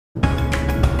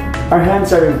Our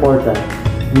hands are important.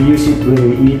 We use it when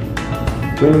we eat,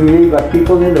 when we wave at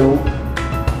people hello,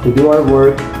 to do our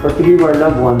work, or to give our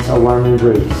loved ones a warm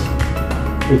embrace.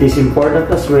 It is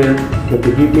important as well that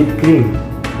we keep it clean,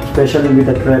 especially with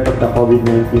the threat of the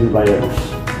COVID-19 virus.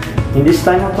 In this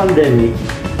time of pandemic,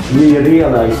 we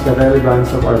realize the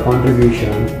relevance of our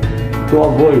contribution to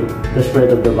avoid the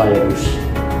spread of the virus.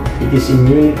 It is in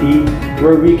unity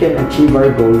where we can achieve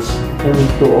our goals and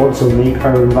to also make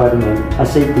our environment a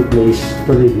safety place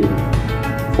to live in.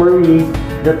 For me,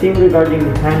 the theme regarding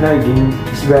hand hygiene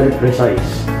is very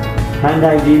precise. Hand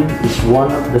hygiene is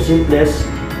one of the simplest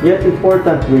yet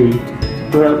important way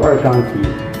to help our country.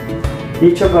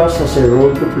 Each of us has a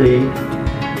role to play,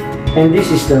 and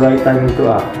this is the right time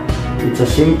to act. It's a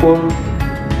simple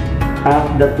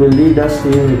act that will lead us to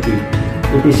unity.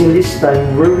 It is in this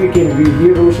time where we can be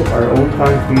heroes of our own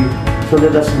country, so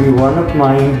let us be one of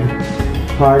mind,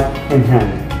 heart, and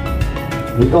hand.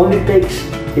 It only takes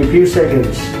a few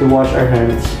seconds to wash our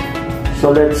hands,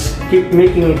 so let's keep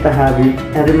making it a habit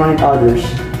and remind others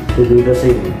to do the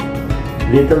same.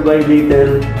 Little by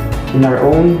little, in our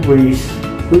own ways,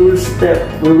 we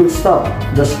will stop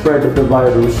the spread of the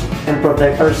virus and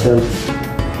protect ourselves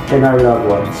and our loved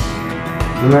ones.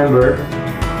 Remember,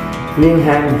 clean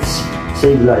hands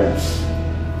save lives.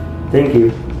 Thank you.